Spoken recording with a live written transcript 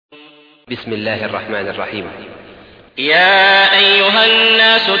بسم الله الرحمن الرحيم. يا أيها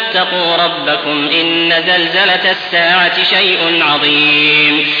الناس اتقوا ربكم إن زلزلة الساعة شيء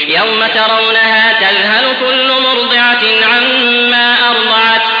عظيم يوم ترونها تذهل كل مرضعة عما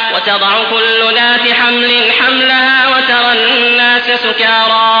أرضعت وتضع كل ذات حمل حملها وترى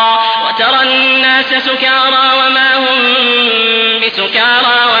الناس سكارى وما هم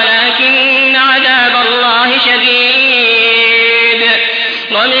بسكارى ولكن عذاب الله شديد.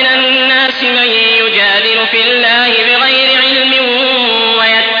 ومن الناس من يجادل في الله بغير علم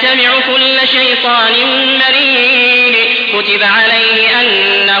ويتبع كل شيطان مريد. كتب عليه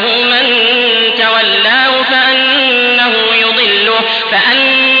أنه من تولاه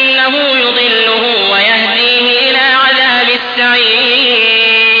فأنه يضله ويهديه إلى عذاب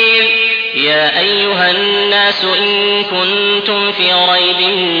السعير. يا أيها الناس إن كنتم في ريب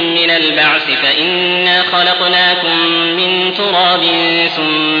من البعث فإنا خلقناكم من تراب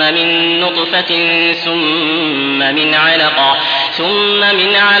ثم من نطفة ثم من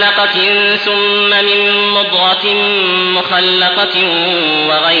علقة ثم من مضغة مخلقة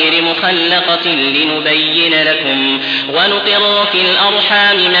وغير مخلقة لنبين لكم ونقر في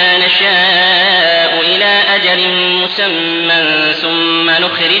الأرحام ما نشاء إلى أجل مسمى ثم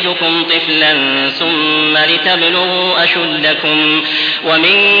نخرجكم طفلا ثم لتبلغوا أشدكم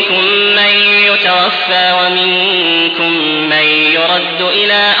ومنكم من يتوفى ومنكم من يرد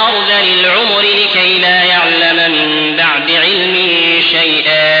إلى أرذل العمر لكي لا يعلم من بعد علم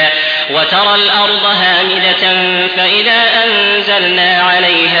شيئا. وترى الأرض هامدة فإذا أنزلنا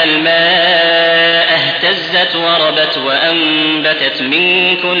عليها الماء اهتزت وربت وأنبتت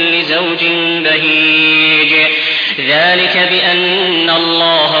من كل زوج بهيج. ذلك بأن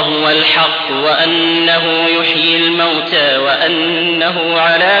الله هو الحق وأنه يحيي الموتى وأنه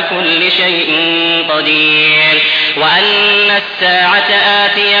على كل شيء قدير وأن الساعة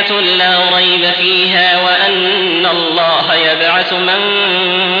آتية لا ريب فيها وأن الله يبعث من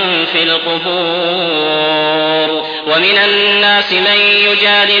في القبور. ومن الناس من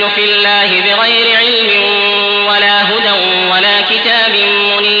يجادل في الله بغير علم ولا هدى ولا كتاب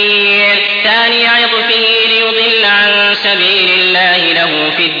منير. ثاني عطفه ليضل عن سبيل الله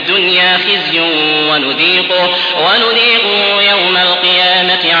له في الدنيا خزي ونذيقه يوم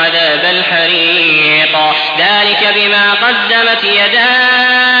القيامة عذاب الحريق. ذلك بما قدمت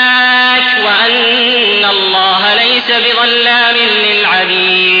يداك وأن الله ليس بظلام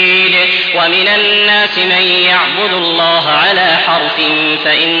للعبيد. ومن الناس من يعبد الله على حرف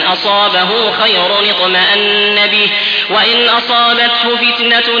فإن أصابه خير اطمأن به وإن أصابته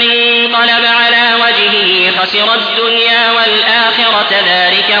فتنة انقلب على وجهه خسر الدنيا والآخرة.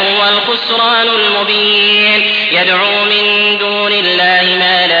 ذلك هو الخسران المبين. يدعو من دون الله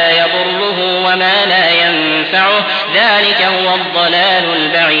ما لا يضره وما لا ينفعه. ذلك هو الضلال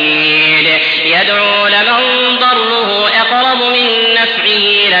البعيد. يدعو لمن ضره أقرب من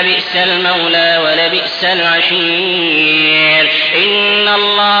نفعه لبئس المولى ولبئس العشير. إن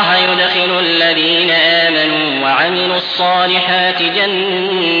الله يدخل الذين آمنوا وعملوا الصالحات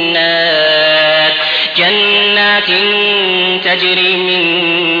جنات تجري من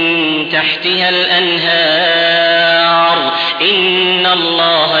تحتها الأنهار. إن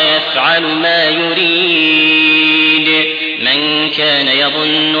الله يفعل ما يريد. من كان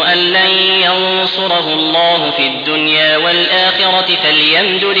يظن أن لن ينصره الله في الدنيا والآخرة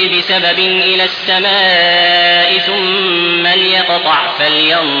فليمدد بسبب إلى السماء ثم ليقطع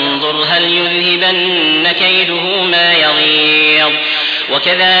فلينظر هل يذهبن كيده ما يغيظ.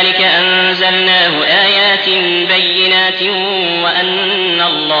 وكذلك أنزلناه آيات بينات وأن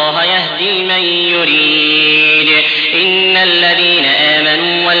الله يهدي من يريد. إن الذين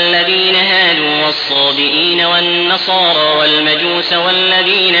آمنوا والذين هادوا والصابئين والنصارى والمجوس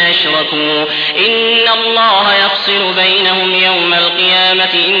والذين أشركوا إن الله يفصل بينهم يوم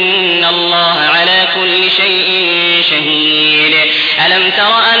القيامة. إن الله على كل شيء شهيد. ألم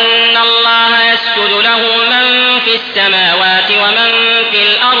تر أن الله يسجد له من في السماوات ومن في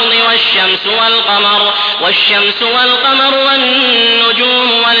الأرض والشمس والقمر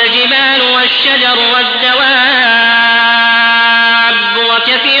والنجوم والجبال والشجر والدواب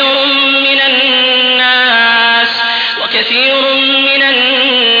وكثير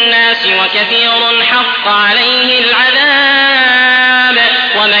حق عليه العذاب.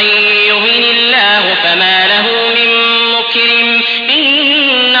 ومن يهن الله فما له من مكرم.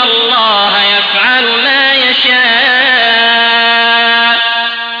 إن الله يفعل ما يشاء.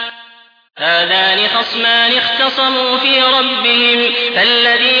 هذان خصمان اختصموا في ربهم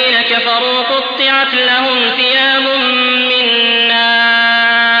فالذين كفروا قطعت لهم ثياب من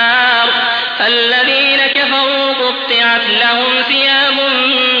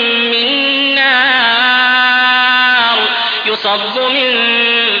يصب من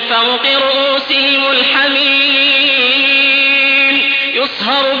فوق رؤوسهم الحميم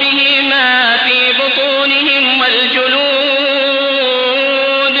يصهر به ما في بطونهم والجلود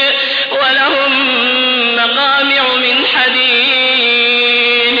ولهم مقامع من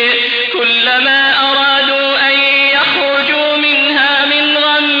حديد كلما أرادوا أن يخرجوا منها من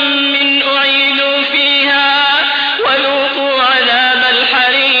غم أعيدوا فيها وذوقوا عذاب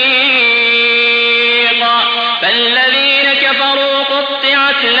الحريق فالذين كفروا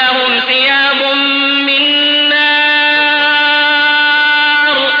قطعت لهم ثياب من نار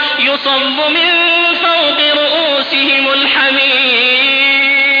يصب من فوق رؤوسهم الحميم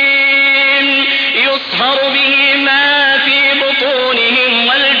يصهر به ما في بطونهم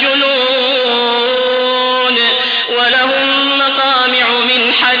والجلود ولهم مقامع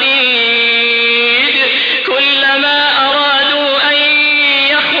من حديد كلما أرادوا أن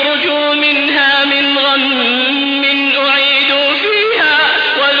يخرجوا منها من غم أعيدوا فيها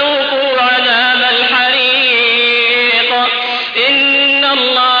وذوقوا عذاب الحريق إن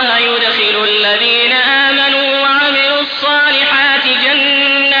الله يدخل الذين آمنوا وعملوا الصالحات جنات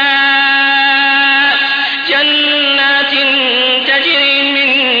تجري من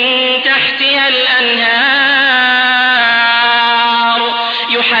تحتها الأنهار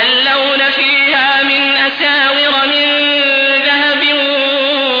يحلون فيها من أساور من ذهب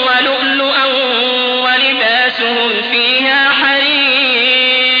ولؤلؤا ولباسهم فيها حرير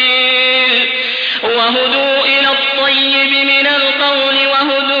وهدوا إلى الطيب من القول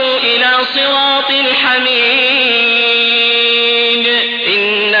وهدوا إلى صراط الحميد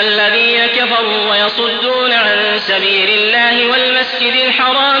إن الذين كفروا ويصدون عن سبيل الله والمسجد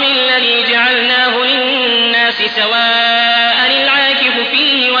الحرام الذي جعلناه للناس سواء العاكف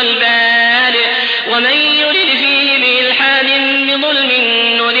فيه والباد ومن يرد فيه بإلحاد بظلم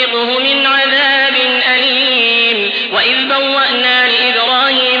نذقه من عذاب أليم وإذ بوأنا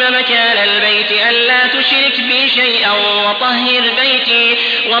لإبراهيم مكان البيت ألا تشرك بي شيئا وطهر بيتي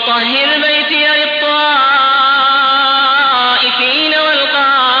للطائفين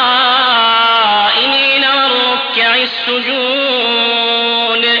والقائمين والركع السجود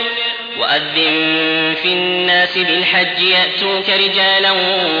وأذن في الناس بالحج يأتوك رجالا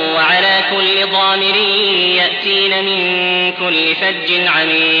وعلى كل ضامر يأتين من كل فج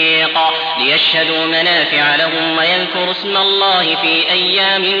عميق ليشهدوا منافع لهم ويذكروا اسم الله في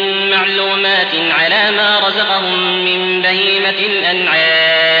أيام معلومات على ما رزقهم من بهيمة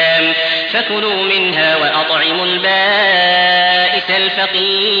الأنعام فكلوا منها وأطعموا البائس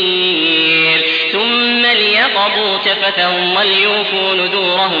الفقير ثم ليقضوا تفثهم وليوفوا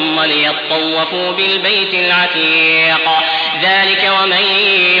نذورهم وليطوفوا بالبيت العتيق ذلك ومن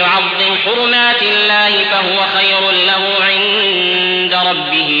يعظم حرمات الله فهو خير له عند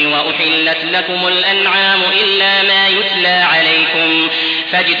ربه وأحلت لكم الأنعام إلا ما يتلى عليكم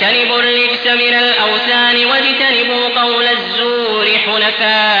فاجتنبوا الرجس من الأوثان واجتنبوا قول الزور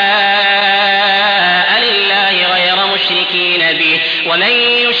حنفاء لله غير مشركين به ومن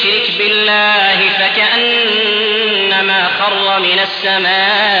يشرك بالله فكأنما خر من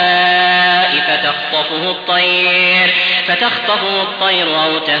السماء فتخطفه الطير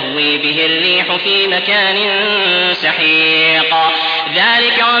أو تهوي به الريح في مكان سحيق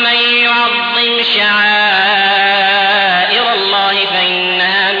ذلك ومن يعظم شعائر الله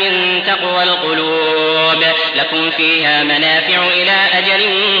فإنها من تقوى القلوب لكم فيها منافع إلى أجل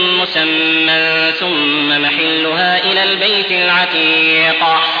مسمى ثم محلها إلى البيت العتيق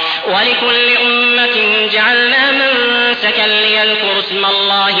ولكل أمة جعلنا منسكا ليذكروا اسم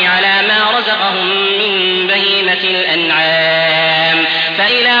الله على ما رزقهم من بهيمة الأنعام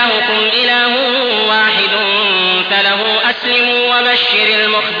فإلهكم إله واحد فله أسلموا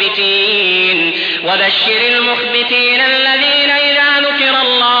وبشر المخبتين الذين إذا ذكر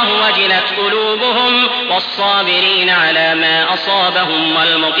الله وجلت قلوبهم والصابرين على ما أصابهم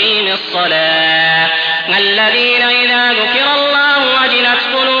والمقيم الصلاة الذين إذا ذكر الله وجلت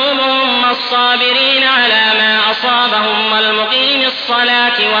قلوبهم والصابرين على ما أصابهم والمقيم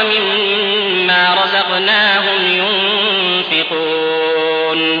الصلاة ومما رزقناهم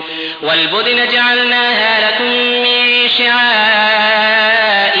ينفقون والبدن جعلناها لكم من شعائر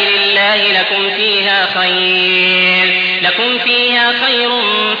الله لكم فيها خير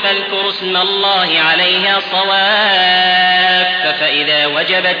فاذكروا اسم الله عليها صواف فإذا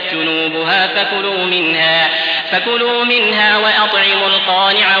وجبت جنوبها فكلوا منها وأطعموا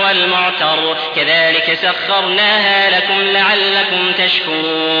القانع والمعتر كذلك سخرناها لكم لعلكم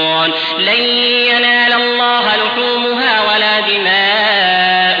تشكرون لن ينال الله لحومها ولا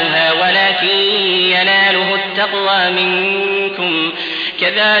دماؤها ولكن يناله التقوى منكم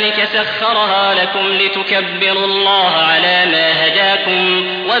كذلك سخرها لكم لتكبروا الله على ما هداكم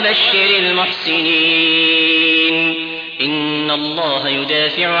وبشر المحسنين. إن الله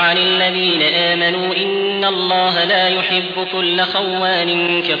يدافع عن الذين آمنوا إن الله لا يحب كل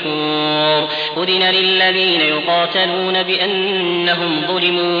خوان كفور. أذن للذين يقاتلون بأنهم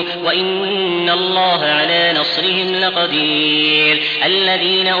ظلموا وإن الله على نصرهم لقدير.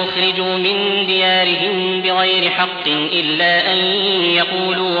 الذين أخرجوا من ديارهم بغير حق إلا أن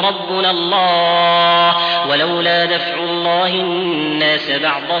يقولوا ربنا الله ولولا دفع الله الناس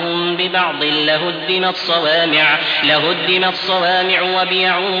بعضهم ببعض لهدمت صوامع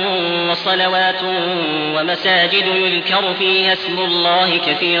وبيع وصلوات ومساجد يذكر فيها اسم الله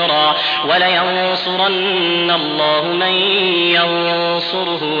كثيرا ولينصرن الله من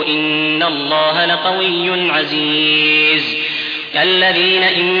ينصره إن الله لقوي عزيز. الذين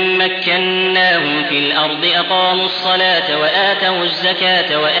إن مكناهم في الأرض أقاموا الصلاة وآتوا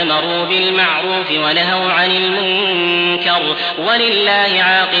الزكاة وأمروا بالمعروف ونهوا عن المنكر ولله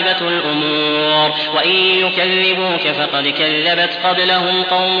عاقبة الأمور. وإن يكذبوك فقد كذبت قبلهم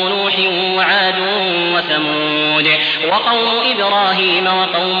قوم نوح وعاد وثمود وقوم إبراهيم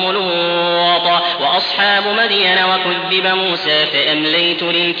وقوم لوط وأصحاب مدين وكذب موسى فأمليت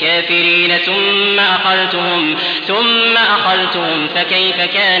للكافرين ثم أخذتهم فكيف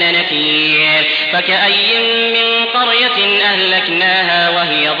كان نكير. فكأي من قرية أهلكناها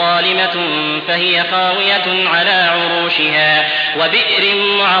وهي ظالمة فهي خاوية على عروشها وبئر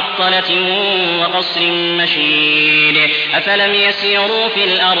معطلة وقصر مشيد. أفلم يسيروا في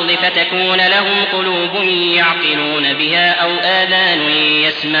الأرض فتكون لهم قلوب يعقلون بها أو آذان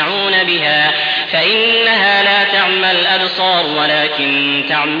يسمعون بها فإنها لا تعمى الأبصار ولكن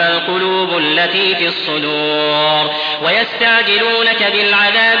تعمى القلوب التي في الصدور. ويستعجلونك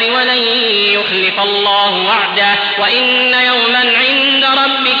بالعذاب ولن يخلف الله وعده وإن يوما عند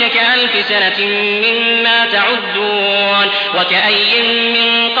ربك كألف سنة مما تعدون. وكأي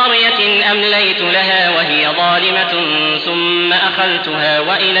من قرية أمليت لها وهي ظالمة ثم أخذتها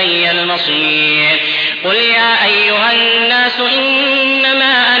وإلي المصير. قل يا أيها الناس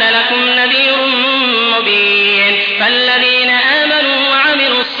إنما أنا لكم نذير مبين. فالذين آمنوا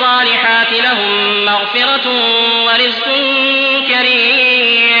وعملوا الصالحات لهم مغفرة ورزق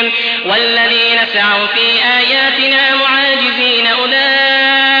كريم والذين سعوا في آياتنا معاجزين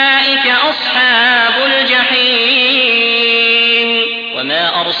أولئك أصحاب الجحيم.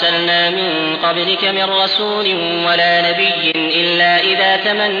 وما أرسلنا من قبلك من رسول ولا نبي إلا إذا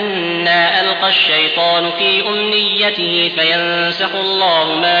تمنى ألقى الشيطان في أمنيته فينسخ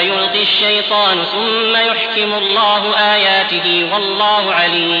الله ما يلقي الشيطان ثم يحكم الله آياته والله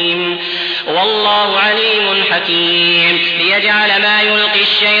عليم حكيم. ليجعل ما يلقي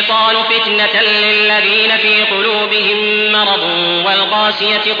الشيطان فتنة للذين في قلوبهم مرض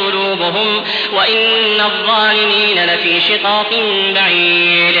والقاسية قلوبهم وإن الظالمين لفي شقاق بعيد.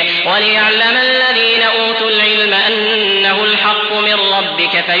 وليعلم الذين أوتوا العلم أنه الحق من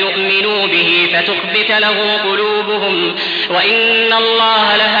ربك فيؤمنوا به فتخبت له قلوبهم وإن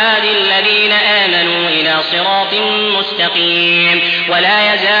الله لهادي الذين آمنوا إلى صراط مستقيم.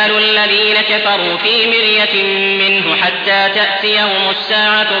 ولا يزال الذين كفروا في مرية منه حتى تأتيهم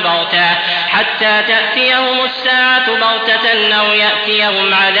الساعة بغتة أو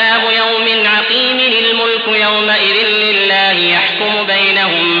يأتيهم عذاب يوم عقيم. الملك يومئذ لله يحكم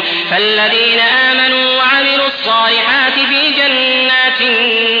بينهم. فالذين آمنوا وعملوا الصالحات في جنات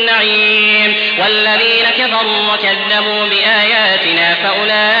النعيم والذين كفروا وكذبوا بآياتنا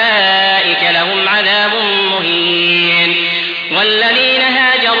فأولئك لهم عذاب مهين. والذين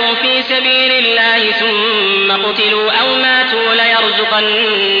هاجروا في سبيل الله ثم قتلوا أو ماتوا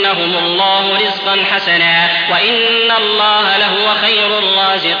ليرزقنهم الله رزقا حسنا وإن الله لهو خير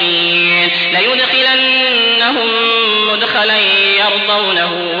الرازقين. ليدخلنهم مدخلا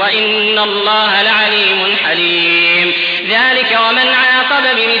يرضونه وإن الله لعليم حليم. ذلك ومن عاقب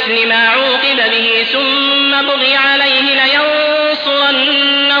بمثل ما عوقب به ثم بغي عليه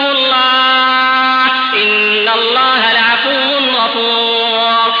لينصرنه الله إن الله لعفو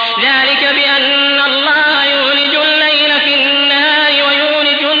غفور. ذلك بأن الله يولج الليل في النهار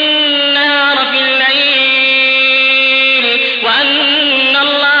ويولج النهار في الليل وأن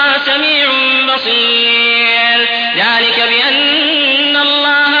الله سميع بصير. ذلك بأن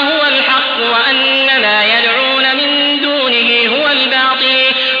الله هو الحق وأن ما يدعون من دونه هو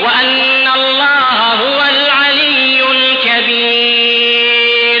الباطل وأن الله هو العلي الكبير.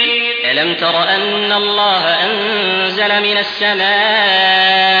 ألم تر أن الله أنزل من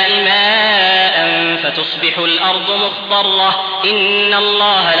السماء ماء فتصبح الأرض مخضرة إن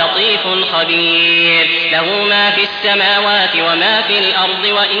الله لطيف خبير له ما في السماوات وما في الأرض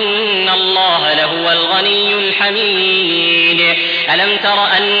وإن الله لهو الغني الحميد ألم تر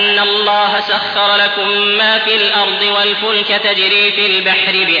أن الله سخر لكم ما في الأرض والفلك تجري في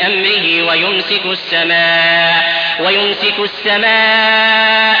البحر بأمره ويمسك السماء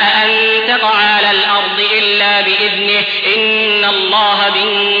أن تقع على الأرض إلا بإذنه إن الله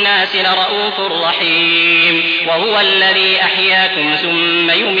بالناس لرءوف رحيم وهو الذي أحياكم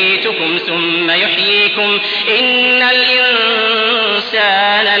ثم يميتكم ثم يحييكم إن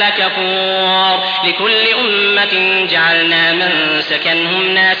الإنسان لكفور لكل أمة جعلنا منسكا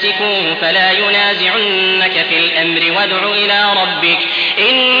هم ناسكوه فلا ينازعنك في الأمر وادع إلى ربك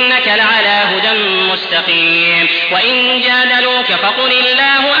إنك لعلى هدى مستقيم وإن جادلوك فقل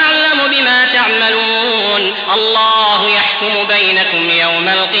الله أعلم بما تعملون الله يحكم بينكم يوم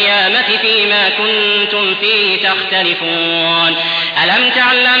القيامة فيما كنتم فيه تختلفون ألم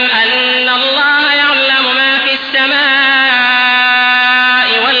تعلم أن الله يعلم ما في السماء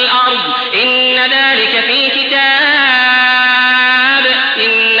والأرض إن ذلك في كتاب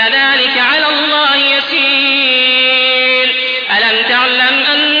إن ذلك على الله يسير ألم تعلم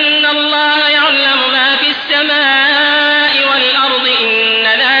أن الله يعلم ما في السماء والأرض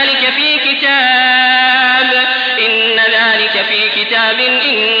إن ذلك في كتاب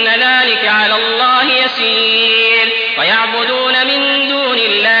إن ذلك على الله يسير ويعبدون من دون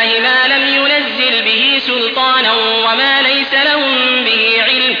الله ما لم ينزل به سلطانا وما ليس لهم به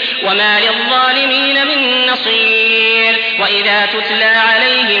علم وما للظالمين من نصير وإذا تتلى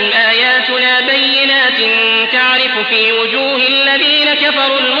عليهم آياتنا بينات تعرف في وجوه الذين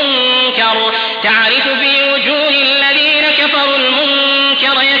كفروا المنكر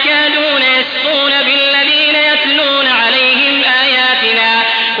يكادون يسطون بالذين يتلون عليهم آياتنا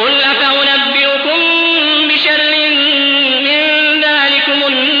قل أفأنبئكم بشر من ذلكم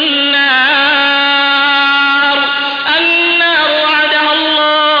النار وعدها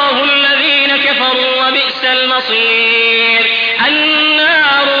الله الذين كفروا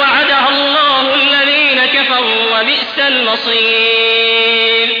وبئس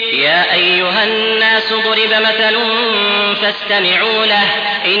المصير يا أيها الناس ضرب مثل فاستمعوا له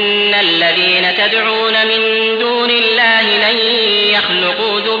إن الذين تدعون من دون الله لن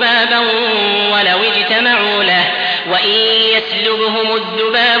يخلقوا ذبابا ولو اجتمعوا له وإن يسلبهم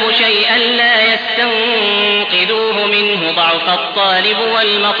الذباب شيئا لا يستنقذوه منه ضعف الطالب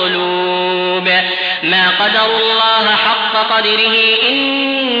والمطلوب ما قدروا الله حق قدره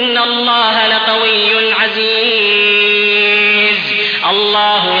إن الله لقوي عزيز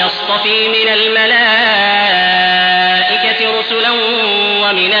الله يصطفي من الملائكة رسلا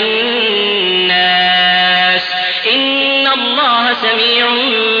ومن الناس إن الله سميع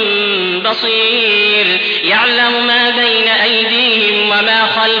بصير يعلم ما بين أيديهم وما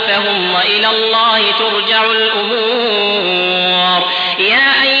خلفهم وإلى الله ترجع الأمور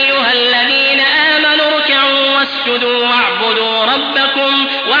يا أيها الذين آمنوا اركعوا واسجدوا واعبدوا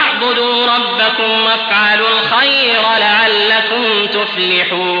ربكم وافعلوا الخير لعلكم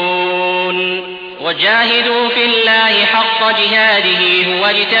تفلحون وجاهدوا في الله حق جهاده هو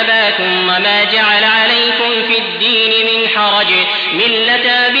اجتباكم وما جعل عليكم في الدين من حرج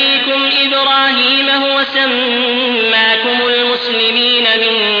ملة أبيكم إبراهيم هو سماكم المسلمين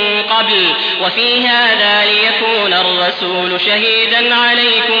من قبل وفي هذا ليكون الرسول شهيدا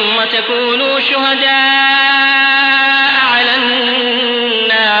عليكم وتكونوا شهداء على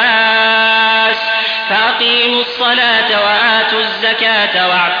الناس فأقيموا الصلاة وآتوا الزكاة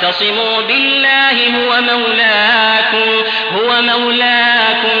واعتصموا بالله هو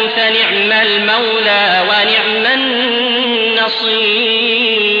مولاكم فنعم المولى ونعم النصير